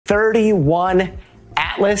31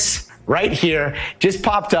 Atlas right here just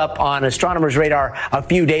popped up on astronomers' radar a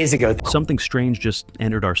few days ago. Something strange just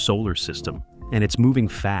entered our solar system, and it's moving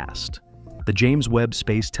fast. The James Webb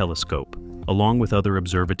Space Telescope, along with other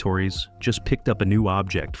observatories, just picked up a new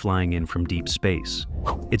object flying in from deep space.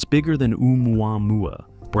 It's bigger than Oumuamua,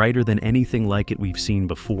 brighter than anything like it we've seen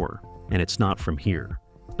before, and it's not from here.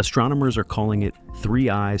 Astronomers are calling it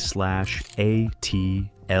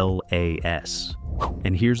 3I/ATLAS.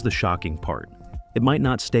 And here's the shocking part. It might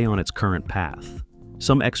not stay on its current path.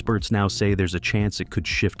 Some experts now say there's a chance it could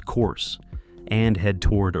shift course and head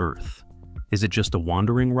toward Earth. Is it just a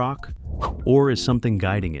wandering rock? Or is something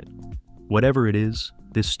guiding it? Whatever it is,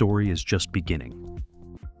 this story is just beginning.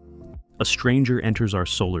 A stranger enters our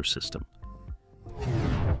solar system.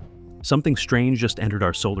 Something strange just entered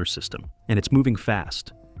our solar system, and it's moving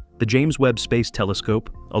fast. The James Webb Space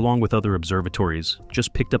Telescope, along with other observatories,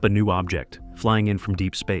 just picked up a new object, flying in from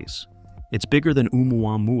deep space. It's bigger than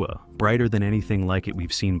Oumuamua, brighter than anything like it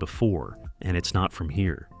we've seen before, and it's not from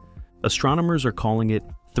here. Astronomers are calling it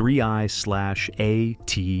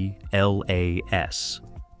 3I/ATLAS,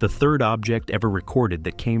 the third object ever recorded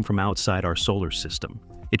that came from outside our solar system.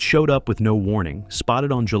 It showed up with no warning,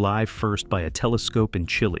 spotted on July 1st by a telescope in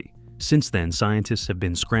Chile. Since then, scientists have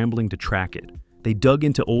been scrambling to track it. They dug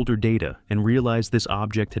into older data and realized this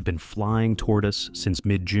object had been flying toward us since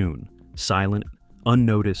mid-June, silent,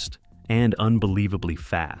 unnoticed, and unbelievably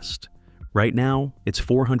fast. Right now, it's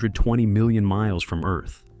 420 million miles from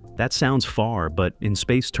Earth. That sounds far, but in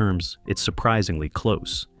space terms, it's surprisingly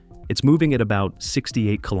close. It's moving at about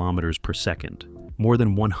 68 kilometers per second, more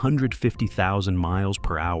than 150,000 miles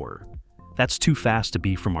per hour. That's too fast to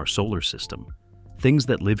be from our solar system. Things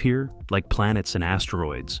that live here, like planets and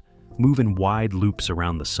asteroids, move in wide loops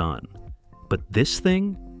around the sun. But this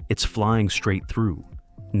thing, it's flying straight through.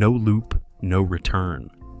 No loop, no return.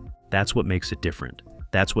 That's what makes it different.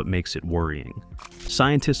 That's what makes it worrying.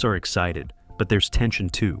 Scientists are excited, but there's tension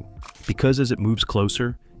too, because as it moves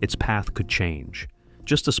closer, its path could change.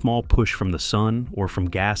 Just a small push from the sun or from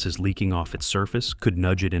gases leaking off its surface could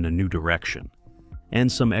nudge it in a new direction. And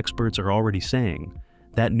some experts are already saying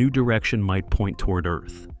that new direction might point toward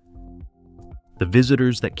Earth. The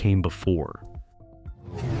visitors that came before.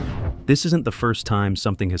 This isn't the first time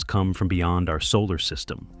something has come from beyond our solar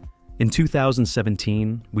system. In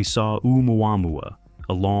 2017, we saw Oumuamua,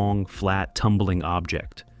 a long, flat, tumbling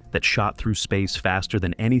object that shot through space faster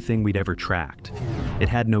than anything we'd ever tracked. It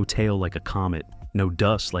had no tail like a comet, no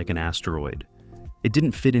dust like an asteroid. It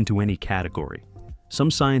didn't fit into any category. Some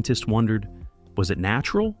scientists wondered, was it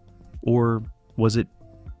natural or was it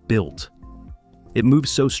built? It moved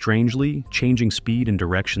so strangely, changing speed and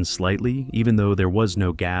direction slightly, even though there was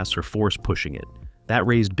no gas or force pushing it. That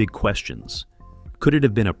raised big questions. Could it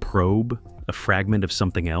have been a probe, a fragment of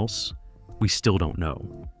something else? We still don't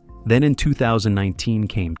know. Then in 2019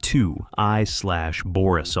 came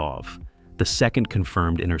 2I/Borisov, the second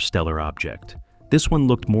confirmed interstellar object. This one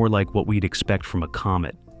looked more like what we'd expect from a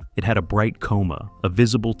comet. It had a bright coma, a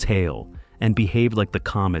visible tail, and behaved like the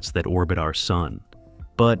comets that orbit our sun.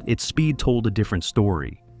 But its speed told a different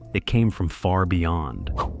story. It came from far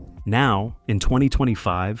beyond. Now, in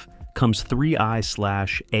 2025, comes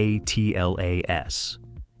 3I/ATLAS.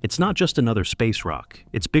 It's not just another space rock.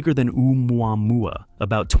 It's bigger than Oumuamua,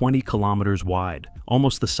 about 20 kilometers wide,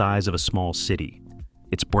 almost the size of a small city.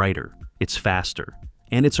 It's brighter, it's faster,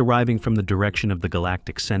 and it's arriving from the direction of the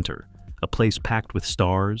galactic center, a place packed with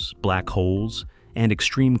stars, black holes, and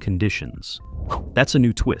extreme conditions. That's a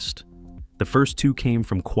new twist. The first two came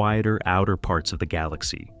from quieter, outer parts of the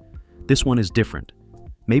galaxy. This one is different.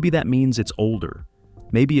 Maybe that means it's older.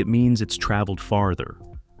 Maybe it means it's traveled farther.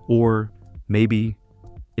 Or maybe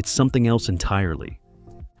it's something else entirely.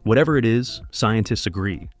 Whatever it is, scientists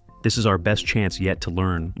agree. This is our best chance yet to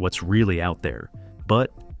learn what's really out there.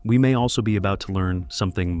 But we may also be about to learn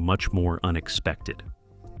something much more unexpected.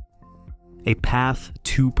 A path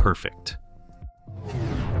too perfect.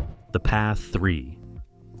 The path 3.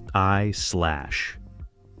 I/ATLAS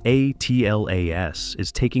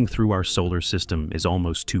is taking through our solar system is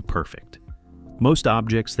almost too perfect. Most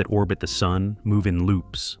objects that orbit the sun move in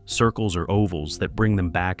loops, circles or ovals that bring them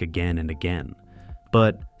back again and again.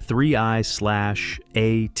 But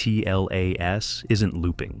 3I/ATLAS isn't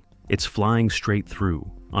looping. It's flying straight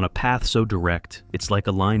through, on a path so direct, it's like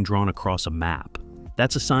a line drawn across a map.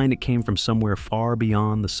 That's a sign it came from somewhere far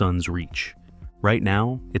beyond the sun's reach. Right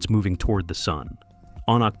now, it's moving toward the sun.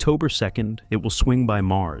 On October 2nd, it will swing by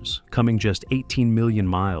Mars, coming just 18 million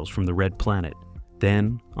miles from the red planet.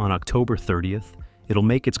 Then, on October 30th, it'll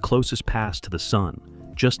make its closest pass to the sun,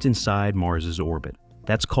 just inside Mars's orbit.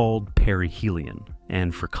 That's called perihelion,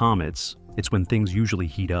 and for comets, it's when things usually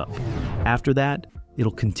heat up. After that,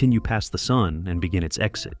 it'll continue past the sun and begin its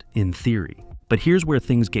exit, in theory. But here's where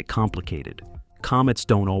things get complicated. Comets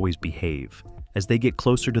don't always behave. As they get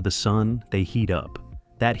closer to the sun, they heat up.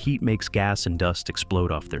 That heat makes gas and dust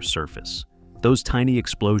explode off their surface. Those tiny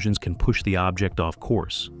explosions can push the object off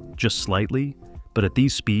course, just slightly, but at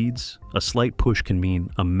these speeds, a slight push can mean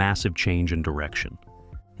a massive change in direction.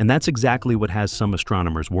 And that's exactly what has some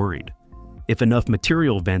astronomers worried. If enough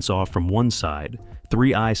material vents off from one side,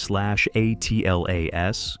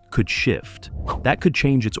 3I/ATLAS could shift. That could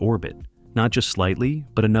change its orbit, not just slightly,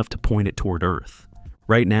 but enough to point it toward Earth.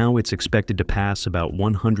 Right now, it's expected to pass about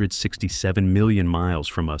 167 million miles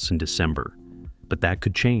from us in December. But that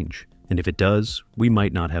could change, and if it does, we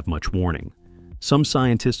might not have much warning. Some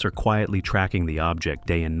scientists are quietly tracking the object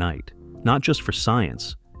day and night, not just for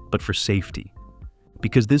science, but for safety.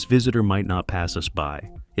 Because this visitor might not pass us by,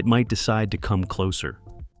 it might decide to come closer.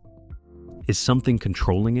 Is something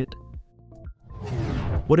controlling it?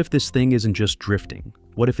 What if this thing isn't just drifting?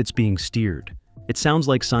 What if it's being steered? It sounds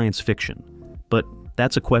like science fiction, but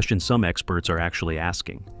that's a question some experts are actually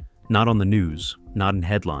asking. Not on the news, not in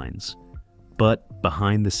headlines, but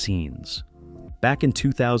behind the scenes. Back in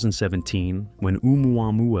 2017, when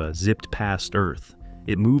Oumuamua zipped past Earth,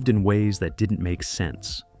 it moved in ways that didn't make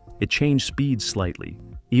sense. It changed speed slightly,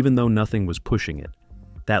 even though nothing was pushing it.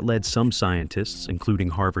 That led some scientists, including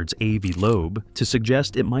Harvard's Avi Loeb, to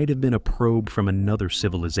suggest it might have been a probe from another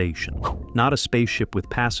civilization. Not a spaceship with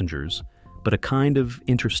passengers, but a kind of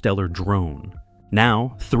interstellar drone.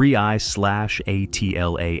 Now,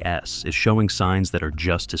 3I/ATLAS is showing signs that are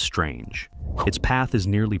just as strange. Its path is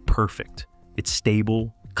nearly perfect. It's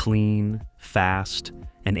stable, clean, fast,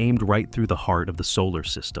 and aimed right through the heart of the solar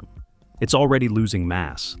system. It's already losing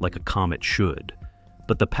mass, like a comet should.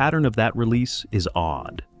 But the pattern of that release is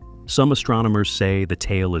odd. Some astronomers say the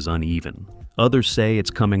tail is uneven. Others say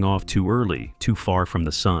it's coming off too early, too far from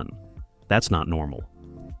the sun. That's not normal.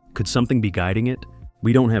 Could something be guiding it?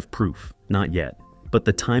 We don't have proof, not yet. But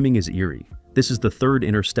the timing is eerie. This is the third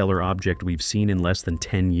interstellar object we've seen in less than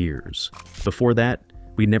 10 years. Before that,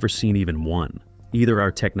 we'd never seen even one. Either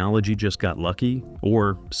our technology just got lucky,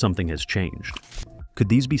 or something has changed. Could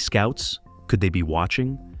these be scouts? Could they be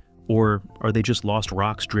watching? Or are they just lost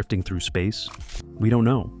rocks drifting through space? We don't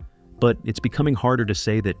know. But it's becoming harder to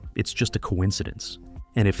say that it's just a coincidence.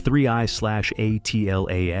 And if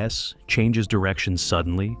 3I/ATLAS changes direction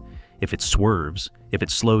suddenly, if it swerves, if it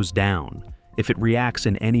slows down, if it reacts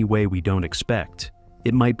in any way we don't expect,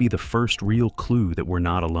 it might be the first real clue that we're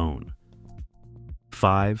not alone.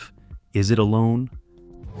 5. Is it alone?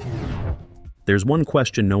 There's one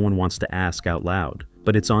question no one wants to ask out loud,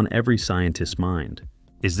 but it's on every scientist's mind.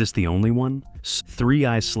 Is this the only one?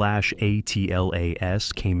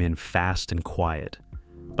 3I/ATLAS came in fast and quiet.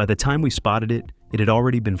 By the time we spotted it, it had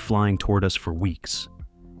already been flying toward us for weeks.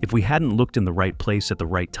 If we hadn't looked in the right place at the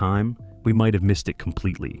right time, we might have missed it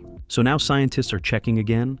completely. So now scientists are checking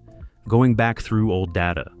again, going back through old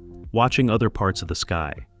data, watching other parts of the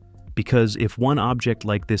sky. Because if one object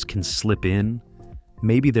like this can slip in,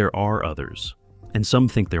 maybe there are others, and some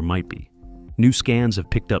think there might be. New scans have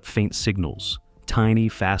picked up faint signals, tiny,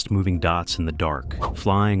 fast-moving dots in the dark,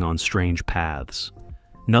 flying on strange paths.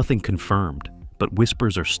 Nothing confirmed, but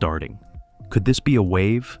whispers are starting. Could this be a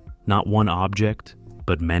wave? Not one object,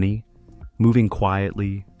 but many? Moving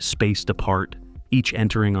quietly, spaced apart, each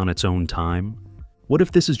entering on its own time? What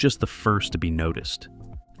if this is just the first to be noticed?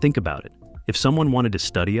 Think about it. If someone wanted to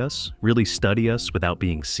study us, really study us without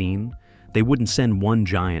being seen, they wouldn't send one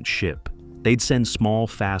giant ship. They'd send small,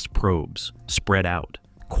 fast probes, spread out,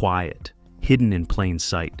 quiet, hidden in plain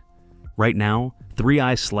sight. Right now,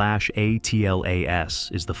 3I/ATLAS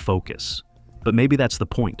is the focus. But maybe that's the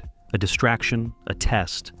point, a distraction, a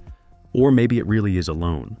test, or maybe it really is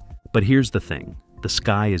alone. But here's the thing, the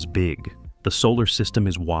sky is big, the solar system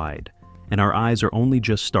is wide, and our eyes are only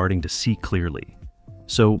just starting to see clearly.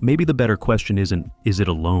 So maybe the better question isn't, is it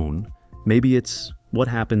alone? Maybe it's, what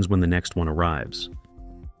happens when the next one arrives?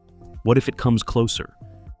 What if it comes closer?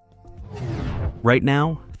 Right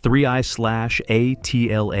now,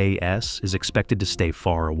 3I/ATLAS is expected to stay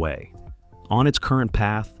far away. On its current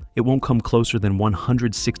path, it won't come closer than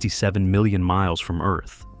 167 million miles from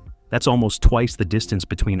Earth. That's almost twice the distance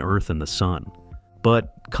between Earth and the Sun.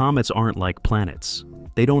 But comets aren't like planets.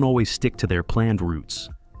 They don't always stick to their planned routes.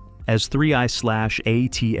 As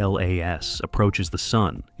 3I/ATLAS approaches the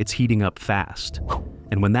Sun, it's heating up fast.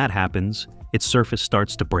 And when that happens, its surface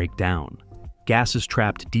starts to break down. Gases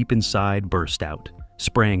trapped deep inside burst out,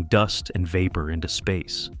 spraying dust and vapor into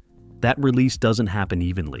space. That release doesn't happen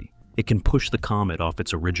evenly. it can push the comet off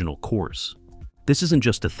its original course. This isn't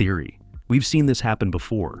just a theory. We've seen this happen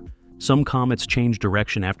before. Some comets change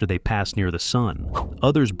direction after they pass near the sun.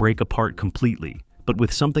 Others break apart completely. But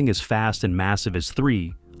with something as fast and massive as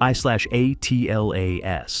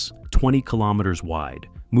 3I/ATLAS, 20 kilometers wide,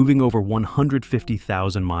 moving over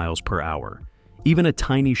 150,000 miles per hour, even a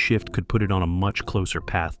tiny shift could put it on a much closer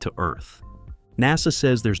path to Earth. NASA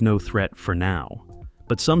says there's no threat for now,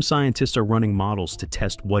 but some scientists are running models to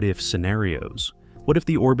test what-if scenarios. What if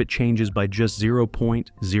the orbit changes by just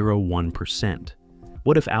 0.01%?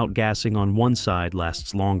 What if outgassing on one side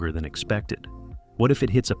lasts longer than expected? What if it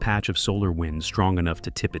hits a patch of solar wind strong enough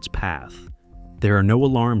to tip its path? There are no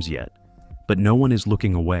alarms yet, but no one is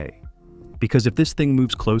looking away. Because if this thing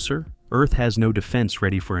moves closer, Earth has no defense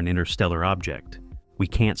ready for an interstellar object. We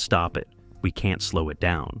can't stop it, we can't slow it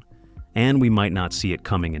down, and we might not see it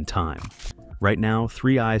coming in time. Right now,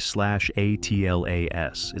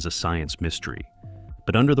 3I/ATLAS is a science mystery,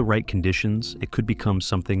 but under the right conditions, it could become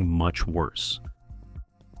something much worse.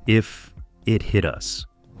 If it hit us.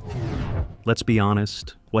 Let's be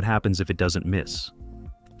honest, what happens if it doesn't miss?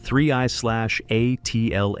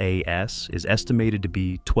 3I/ATLAS is estimated to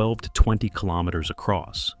be 12 to 20 kilometers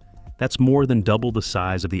across. That's more than double the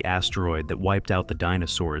size of the asteroid that wiped out the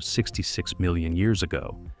dinosaurs 66 million years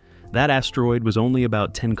ago. That asteroid was only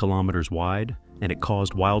about 10 kilometers wide, and it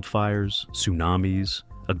caused wildfires, tsunamis,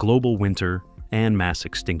 a global winter, and mass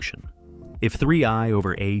extinction. If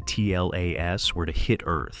 3I/ATLAS were to hit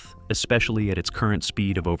Earth, especially at its current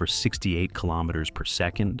speed of over 68 kilometers per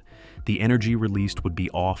second, the energy released would be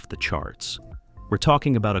off the charts. We're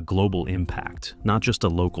talking about a global impact, not just a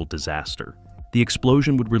local disaster. The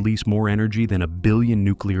explosion would release more energy than 1 billion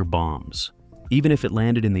nuclear bombs. Even if it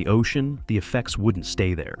landed in the ocean, the effects wouldn't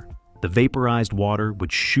stay there. The vaporized water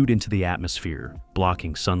would shoot into the atmosphere,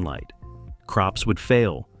 blocking sunlight. Crops would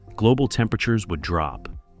fail, global temperatures would drop.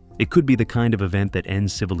 It could be the kind of event that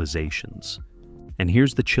ends civilizations. And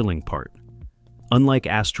here's the chilling part. Unlike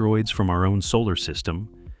asteroids from our own solar system,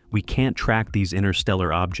 we can't track these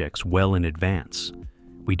interstellar objects well in advance.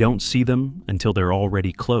 We don't see them until they're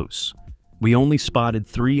already close. We only spotted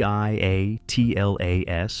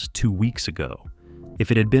 3I/ATLAS 2 weeks ago.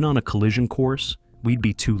 If it had been on a collision course, we'd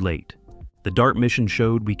be too late. The DART mission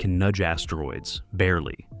showed we can nudge asteroids,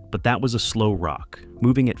 barely, but that was a slow rock,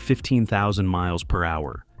 moving at 15,000 miles per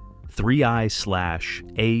hour.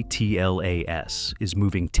 3I/ATLAS is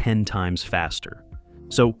moving 10 times faster.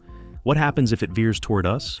 So, what happens if it veers toward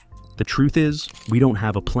us? The truth is, we don't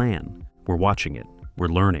have a plan. We're watching it, we're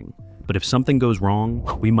learning. But if something goes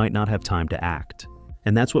wrong, we might not have time to act.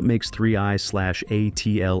 And that's what makes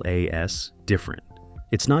 3I/ATLAS different.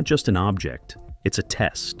 It's not just an object, it's a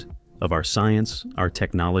test of our science, our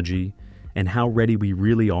technology, and how ready we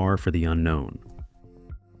really are for the unknown.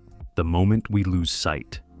 The moment we lose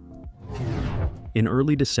sight. In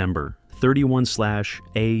early December,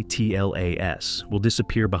 31/ATLAS will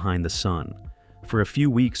disappear behind the sun. For a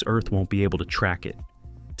few weeks, Earth won't be able to track it.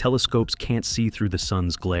 Telescopes can't see through the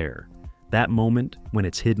sun's glare. That moment, when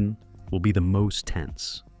it's hidden, will be the most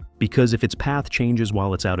tense. Because if its path changes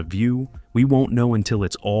while it's out of view, we won't know until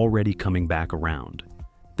it's already coming back around.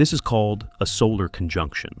 This is called a solar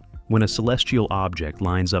conjunction, when a celestial object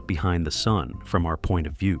lines up behind the sun from our point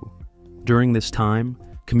of view. During this time,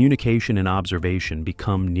 communication and observation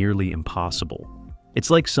become nearly impossible. It's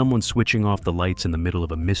like someone switching off the lights in the middle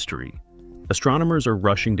of a mystery. Astronomers are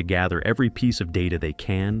rushing to gather every piece of data they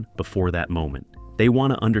can before that moment. They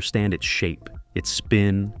want to understand its shape, its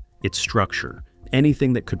spin, its structure,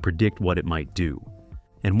 anything that could predict what it might do.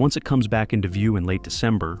 And once it comes back into view in late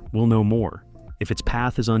December, we'll know more. If its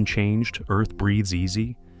path is unchanged, Earth breathes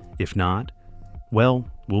easy. If not, well,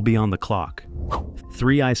 we'll be on the clock.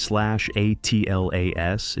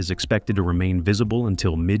 3I/ATLAS is expected to remain visible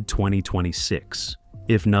until mid-2026,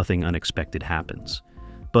 if nothing unexpected happens.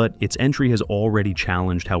 But its entry has already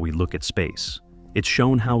challenged how we look at space. It's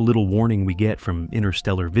shown how little warning we get from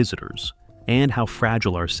interstellar visitors, and how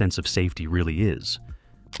fragile our sense of safety really is.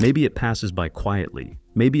 Maybe it passes by quietly.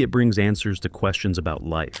 Maybe it brings answers to questions about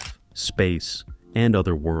life, space, and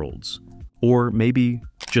other worlds. Or maybe,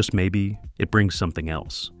 just maybe, it brings something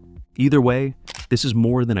else. Either way, this is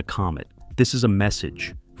more than a comet. This is a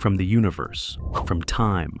message from the universe, from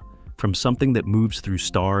time, from something that moves through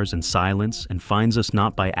stars and silence and finds us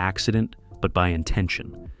not by accident, but by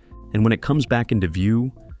intention. And when it comes back into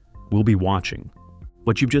view, we'll be watching.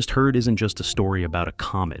 What you've just heard isn't just a story about a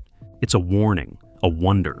comet. It's a warning, a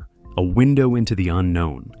wonder, a window into the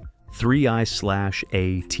unknown.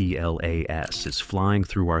 3I/ATLAS is flying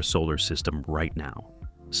through our solar system right now.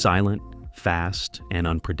 Silent, fast, and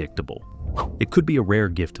unpredictable. It could be a rare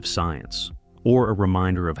gift of science, or a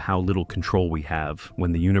reminder of how little control we have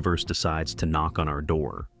when the universe decides to knock on our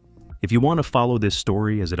door. If you want to follow this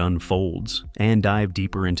story as it unfolds and dive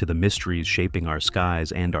deeper into the mysteries shaping our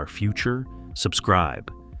skies and our future,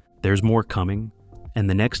 subscribe. There's more coming, and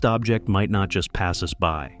the next object might not just pass us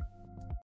by.